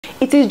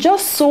It is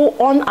just so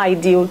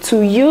unideal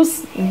to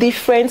use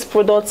different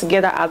products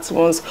together at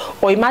once.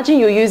 Or imagine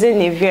you're using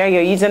Nivea,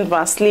 you're using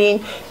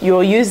Vaseline,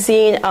 you're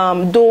using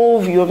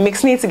Dove, you're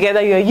mixing it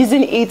together, you're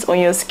using it on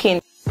your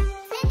skin.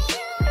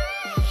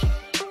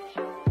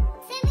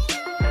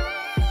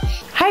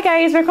 Hi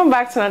guys, welcome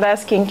back to another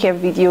skincare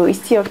video.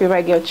 It's still your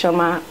favorite girl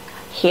Chioma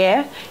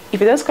here. If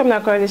you're just coming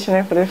across this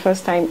channel for the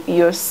first time,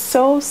 you're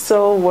so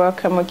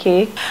welcome,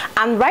 okay?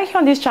 And right here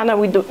on this channel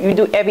we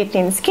do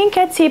everything: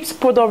 skincare tips,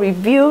 product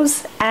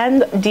reviews,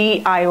 and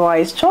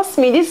DIYs. Trust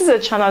me, this is a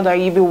channel that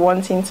you'll be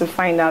wanting to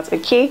find out,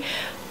 okay?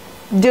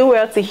 Do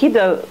well to hit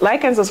the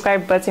like and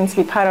subscribe button to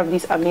be part of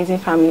this amazing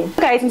family.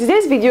 Guys, in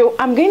today's video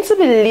I'm going to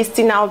be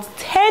listing out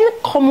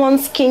 10 common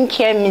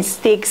skincare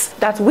mistakes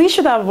that we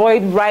should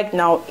avoid right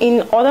now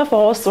in order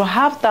for us to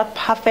have that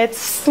perfect,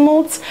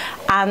 smooth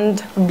and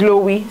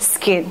glowy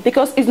skin.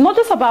 Because it's not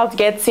just about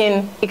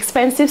getting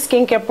expensive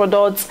skincare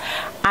products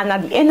and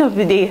at the end of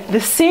the day the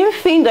same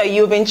thing that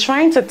you've been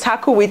trying to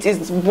tackle with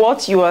is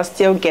what you are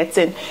still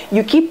getting.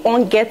 You keep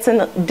on getting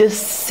the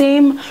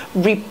same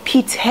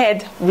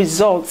repeated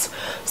results.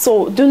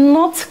 So do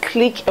not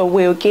click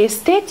away, okay?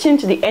 Stay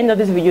tuned to the end of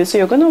this video so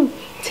you're going to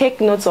take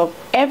notes of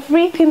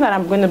everything that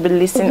I'm going to be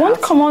listing. One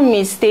common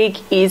mistake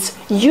is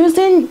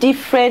using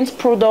different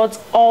products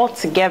all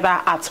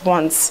together at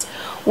once.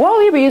 Why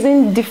will you be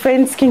using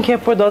different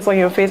skincare products on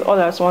your face all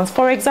at once?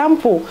 For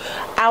example,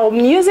 I'm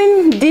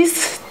using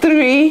these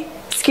 3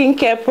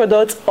 skincare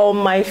products on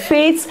my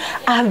face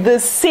at the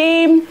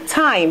same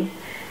time.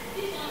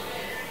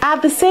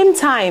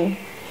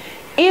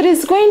 It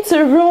is going to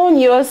ruin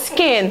your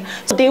skin.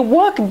 So they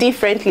work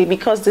differently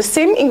because the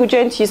same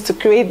ingredients used to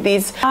create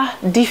these are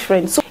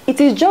different. So it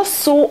is just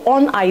so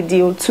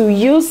unideal to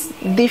use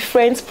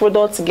different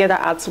products together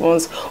at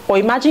once. Or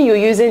imagine you're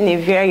using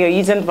Nivea, you're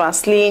using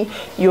Vaseline,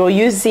 you're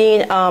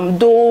using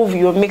Dove,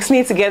 you're mixing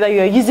it together,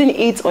 you're using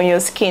it on your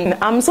skin.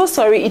 I'm so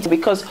sorry, it's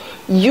because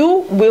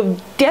you will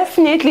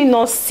definitely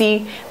not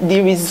see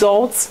the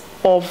results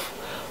of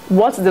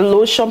what the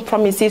lotion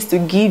promises to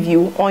give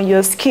you on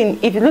your skin.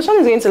 If the lotion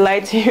is going to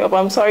light you up,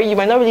 I'm sorry, you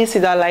might not really see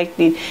that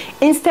lightly.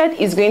 Instead,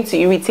 it's going to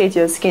irritate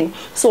your skin.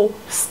 So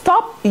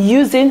stop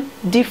using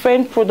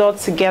different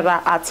products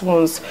together at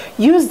once.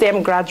 Use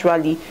them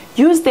gradually.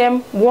 Use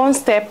them one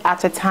step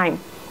at a time.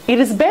 It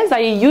is best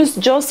that you use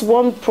just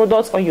one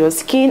product on your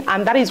skin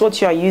and that is what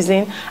you are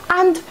using,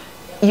 and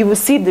you will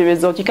see the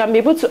result. You can be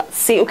able to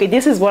say, okay,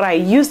 this is what I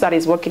use that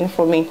is working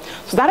for me.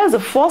 So that is the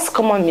first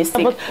common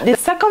mistake. But the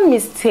second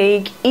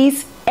mistake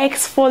is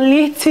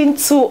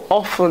exfoliating too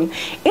often.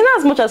 In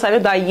as much as I know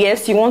that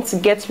yes, you want to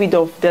get rid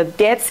of the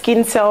dead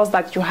skin cells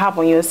that you have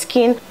on your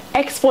skin,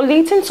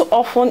 exfoliating too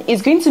often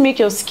is going to make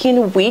your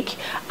skin weak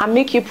and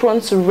make you prone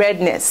to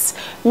redness,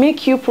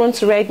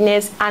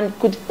 and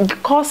could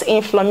cause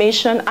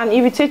inflammation and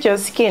irritate your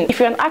skin. If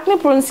you're an acne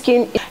prone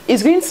skin,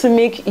 it's going to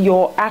make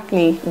your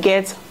acne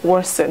get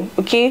worsen,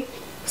 okay?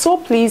 So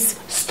please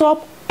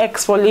stop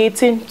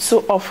exfoliating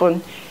too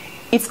often.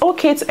 It's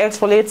okay to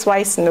exfoliate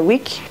twice in a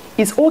week.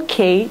 It's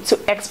okay to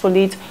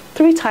exfoliate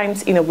 3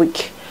 times in a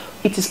week.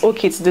 It is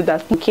okay to do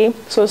that, okay?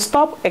 So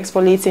stop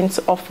exfoliating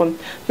too often.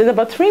 The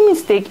number 3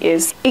 mistake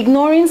is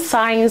ignoring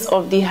signs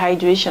of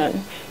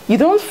dehydration. You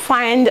don't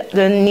find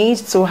the need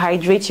to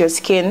hydrate your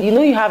skin. You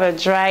know you have a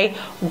dry,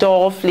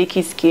 dull,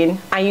 flaky skin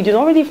and you do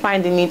not really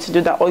find the need to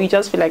do that, or you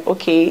just feel like,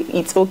 okay,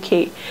 it's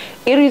okay.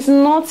 It is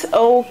not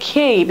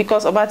okay,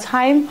 because over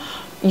time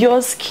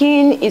your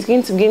skin is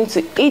going to begin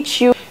to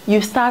itch you.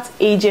 You start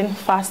aging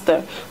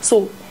faster.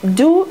 So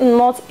do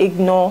not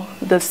ignore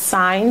the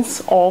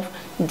signs of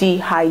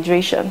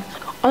dehydration.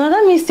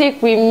 Another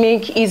mistake we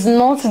make is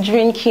not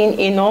drinking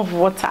enough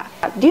water.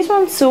 This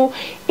one too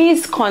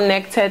is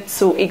connected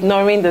to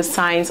ignoring the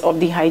signs of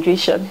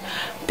dehydration.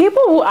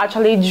 People who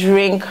actually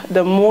drink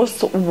the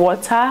most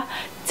water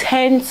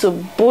tend to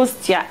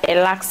boost their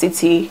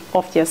elasticity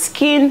of their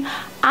skin,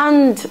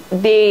 and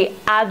they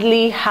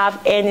hardly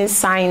have any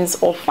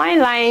signs of fine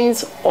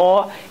lines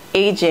or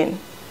aging.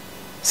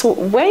 So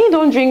when you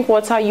don't drink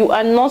water, you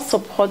are not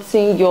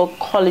supporting your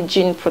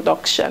collagen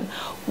production.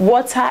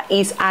 Water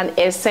is an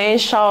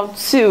essential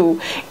tool.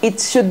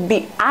 It should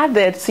be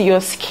added to your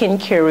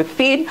skincare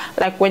routine.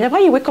 Like whenever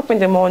you wake up in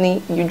the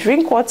morning, you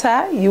drink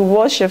water, you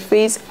wash your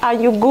face,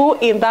 and you go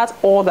in that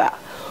order.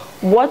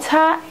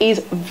 Water is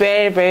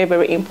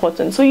very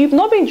important. So you've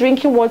not been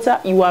drinking water,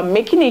 you are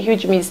making a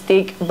huge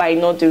mistake by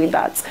not doing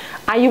that.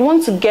 And you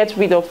want to get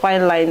rid of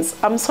fine lines.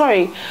 I'm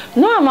sorry,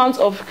 no amount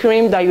of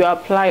cream that you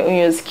apply on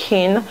your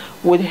skin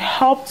would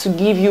help to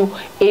give you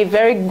a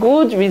very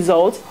good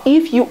result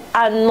if you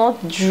are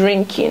not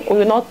drinking or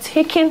you're not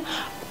taking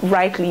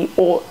rightly,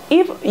 or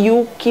if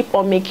you keep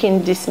on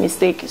making this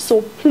mistake.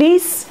 So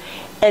please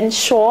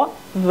ensure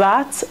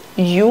that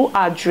you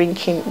are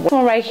drinking. This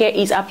one right here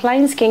is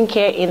applying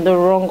skincare in the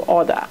wrong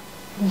order.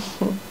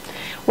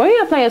 When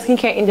you apply your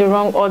skincare in the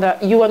wrong order,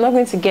 you are not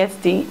going to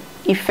get the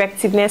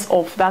effectiveness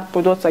of that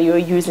product that you're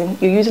using.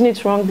 You're using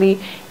it wrongly.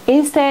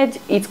 Instead,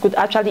 it could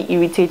actually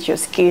irritate your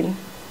skin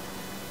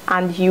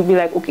and you'll be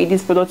like, okay,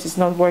 this product is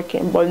not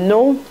working. But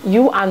no,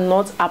 you are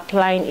not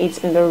applying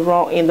it in the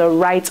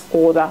right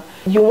order.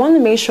 You want to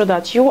make sure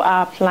that you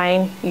are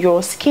applying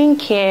your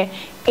skincare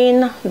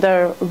in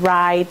the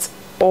right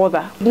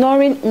order.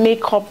 Ignoring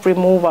makeup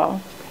removal.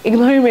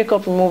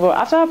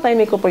 After applying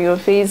makeup on your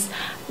face,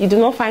 you do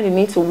not find the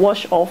need to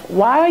wash off.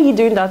 Why are you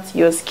doing that to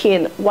your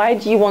skin? Why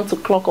do you want to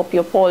clog up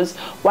your pores?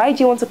 Why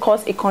do you want to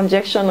cause a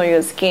congestion on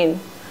your skin?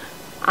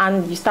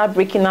 And you start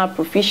breaking out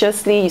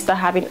profusely, you start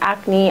having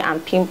acne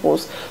and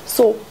pimples.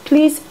 So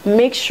please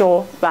make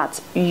sure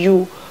that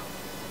you,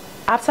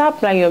 after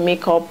applying your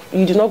makeup,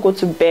 you do not go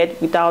to bed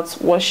without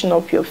washing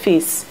up your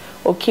face.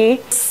 Okay?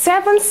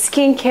 7th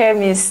skincare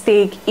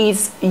mistake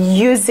is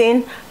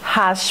using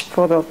harsh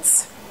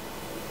products.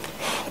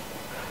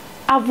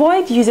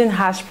 Avoid using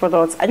harsh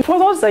products. And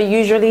products that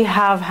usually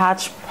have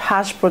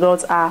harsh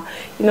products are,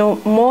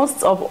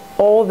 most of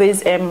all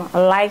these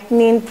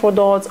lightening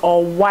products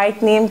or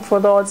whitening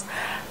products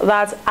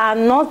that are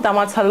not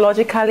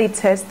dermatologically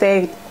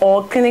tested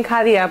or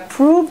clinically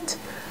approved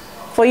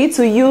for you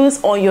to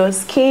use on your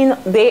skin.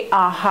 They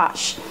are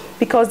harsh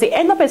because they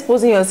end up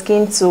exposing your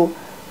skin to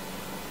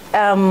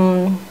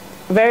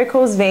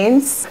varicose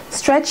veins,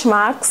 stretch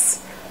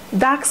marks,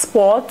 dark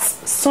spots,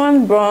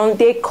 sunburn.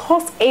 They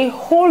cause a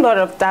whole lot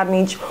of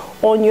damage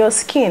on your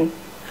skin.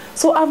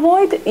 So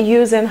avoid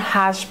using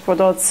harsh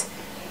products.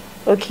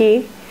 Okay,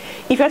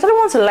 if you actually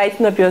want to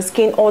lighten up your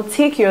skin or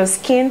take your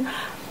skin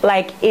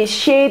like a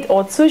shade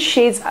or 2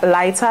 shades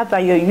lighter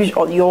than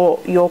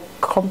your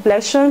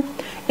complexion,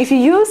 if you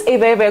use a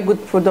very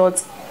good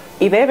product,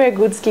 a very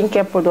good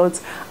skincare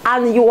product,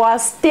 and you are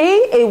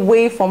staying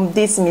away from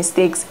these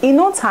mistakes, in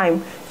no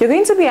time you're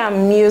going to be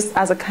amused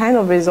as a kind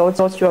of result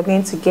that you're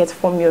going to get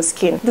from your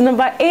skin. The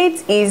number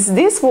 8 is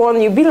this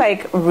one. You'll be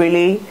like,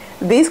 really?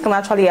 This can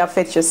actually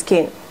affect your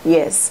skin?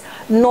 Yes.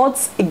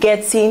 Not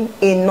getting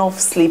enough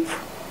sleep.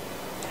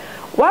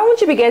 Why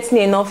won't you be getting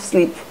enough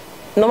sleep?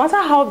 No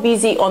matter how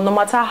busy or no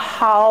matter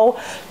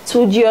how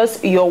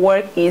tedious your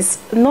work is,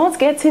 not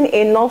getting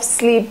enough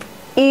sleep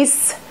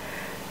is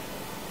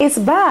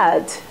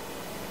bad.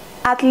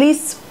 At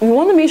least you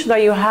want to make sure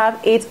that you have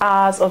 8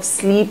 hours of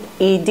sleep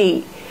a day.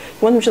 You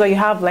want to make sure that you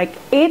have like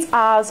 8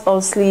 hours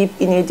of sleep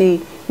in a day.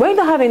 When you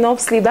don't have enough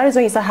sleep, that is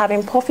when you start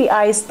having puffy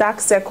eyes,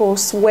 dark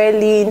circles,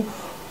 swelling.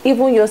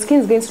 Even your skin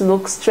is going to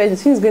look stressed, your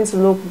skin is going to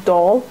look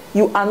dull.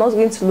 You are not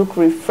going to look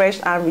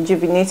refreshed and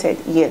rejuvenated.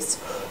 Yes.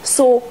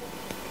 So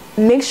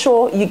make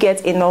sure you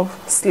get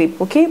enough sleep.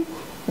 Okay,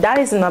 that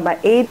is number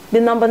 8. The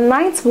number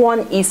 9th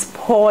one is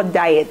poor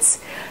diet.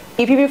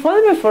 If you've been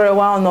following me for a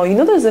while now, you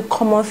know there's a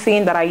common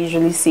thing that I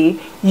usually say: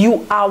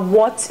 you are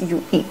what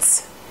you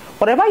eat.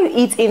 Whatever you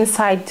eat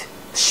inside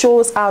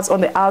shows out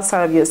on the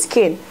outside of your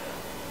skin.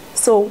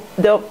 So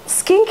the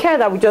skincare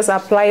that we just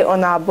apply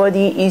on our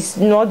body is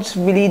not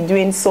really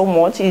doing so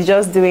much. It's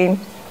just doing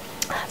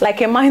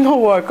like a minor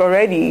work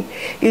already.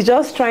 It's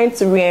just trying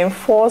to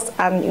reinforce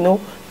and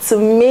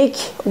to make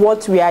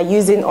what we are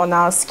using on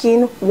our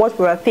skin, what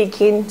we are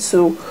taking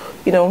to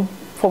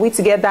for we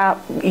to get that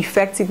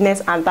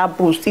effectiveness and that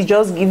boost. It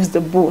just gives the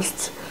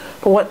boost.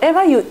 But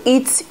whatever you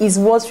eat is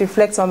what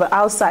reflects on the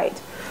outside.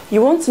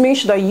 You want to make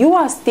sure that you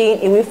are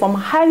staying away from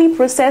highly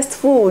processed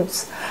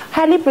foods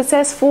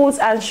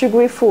and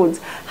sugary foods.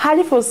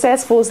 Highly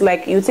processed foods,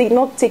 like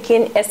not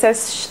taking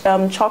excess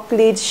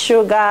chocolate,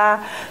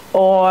 sugar,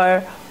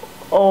 or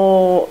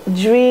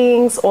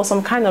drinks, or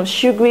some kind of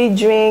sugary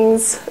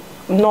drinks.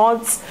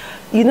 Not,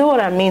 you know what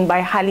I mean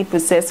by highly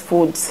processed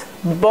foods.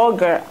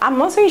 Burger. I'm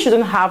not saying you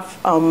shouldn't have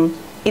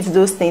eat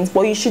those things,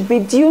 but you should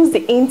reduce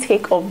the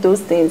intake of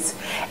those things,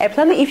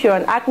 especially if you're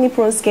an acne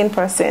prone skin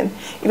person.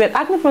 If you're an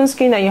acne prone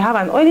skin and you have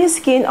an oily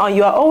skin, or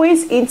you are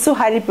always into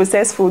highly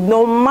processed food,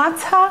 no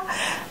matter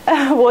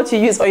what you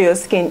use on your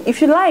skin,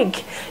 if you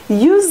like,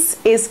 use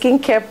a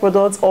skincare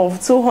product of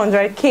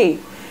 200k.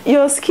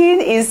 Your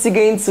skin is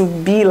going to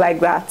be like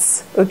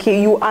that.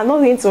 Okay, you are not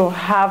going to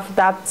have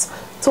that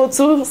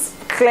total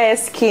clear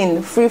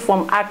skin free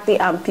from acne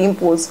and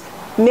pimples.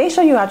 Make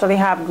sure you actually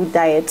have good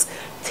diet.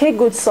 Take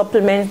good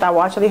supplements that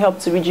will actually help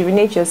to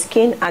rejuvenate your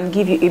skin and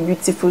give you a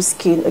beautiful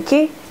skin.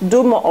 Okay,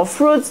 do more of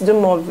fruits, do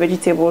more of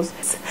vegetables.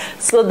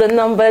 So the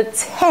number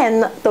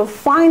 10, the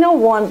final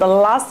one, the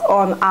last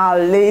on our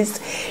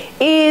list,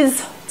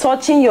 is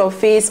touching your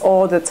face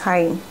all the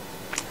time.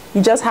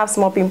 You just have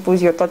small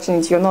pimples, you're touching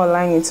it, you're not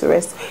allowing it to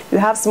rest. You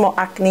have small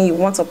acne, you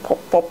want to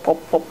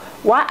pop.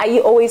 Why are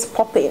you always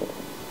popping?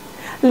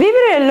 Leave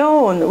it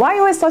alone. Why are you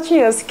always touching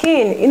your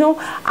skin?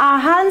 Our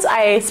hands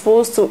are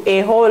exposed to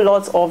a whole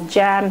lot of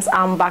germs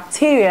and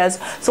bacteria.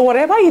 So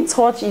whatever you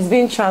touch is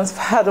being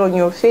transferred on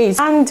your face.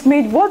 And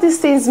what these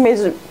things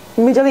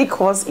majorly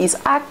cause is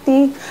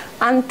acne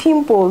and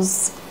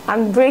pimples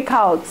and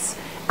breakouts.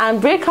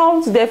 And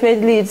breakouts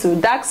definitely lead to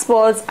dark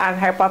spots and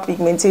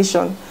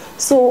hyperpigmentation.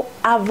 So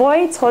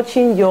avoid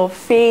touching your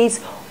face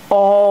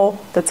all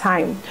the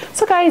time.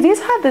 So guys,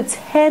 these are the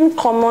 10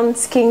 common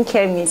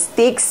skincare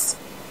mistakes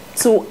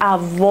to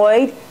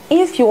avoid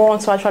if you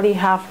want to actually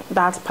have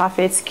that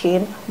perfect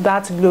skin,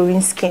 that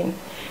glowing skin.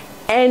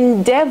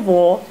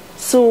 Endeavor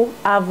to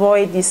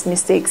avoid these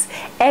mistakes,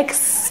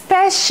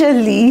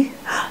 especially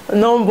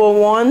number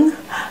 1,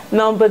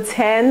 number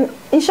 10.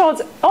 In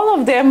short, all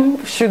of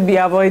them should be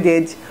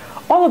avoided.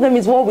 All of them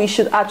is what we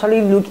should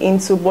actually look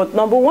into. But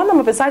number 1, I'm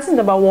emphasizing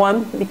number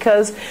 1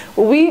 because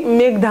we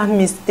make that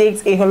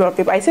mistakes a whole lot of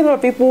people. I see a lot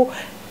of people,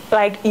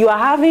 like, you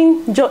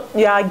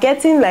are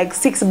getting like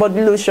 6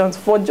 body lotions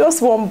for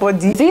just one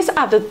body. These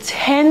are the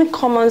 10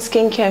 common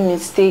skincare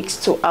mistakes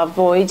to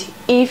avoid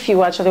if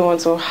you actually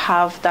want to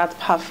have that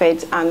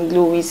perfect and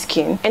glowy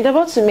skin.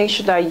 Endeavor to make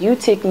sure that you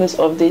take note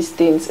of these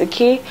things,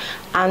 okay?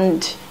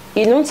 And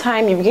in no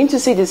time, you begin to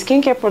see the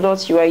skincare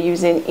products you are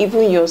using,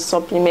 even your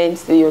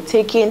supplements that you're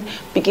taking,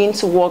 begin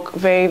to work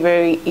very,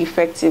 very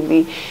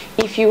effectively.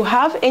 If you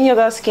have any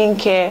other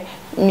skincare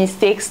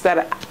mistakes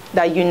that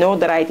you know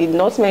that I did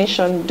not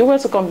mention, do well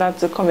to come down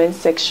to the comment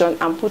section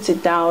and put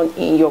it down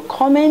in your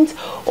comment.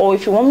 Or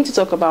if you want me to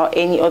talk about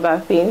any other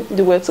thing,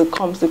 do well to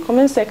come to the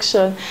comment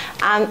section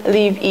and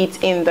leave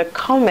it in the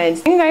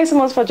comments. Thank you guys so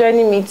much for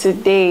joining me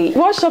today. If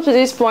you watched up to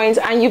this point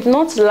and you've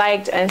not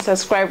liked and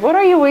subscribed, what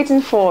are you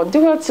waiting for?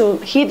 Do well to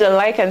hit the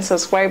like and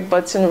subscribe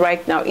button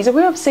right now. It's a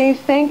way of saying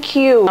thank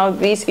you. Now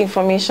this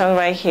information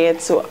right here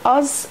to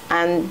us,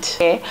 and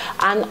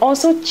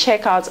also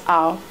check out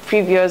our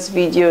previous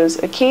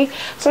videos, okay?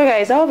 So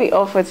guys, that'll be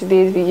all for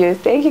today's video.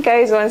 Thank you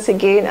guys once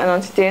again, and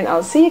until then,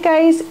 I'll see you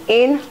guys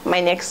in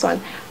my next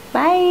one.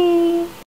 Bye.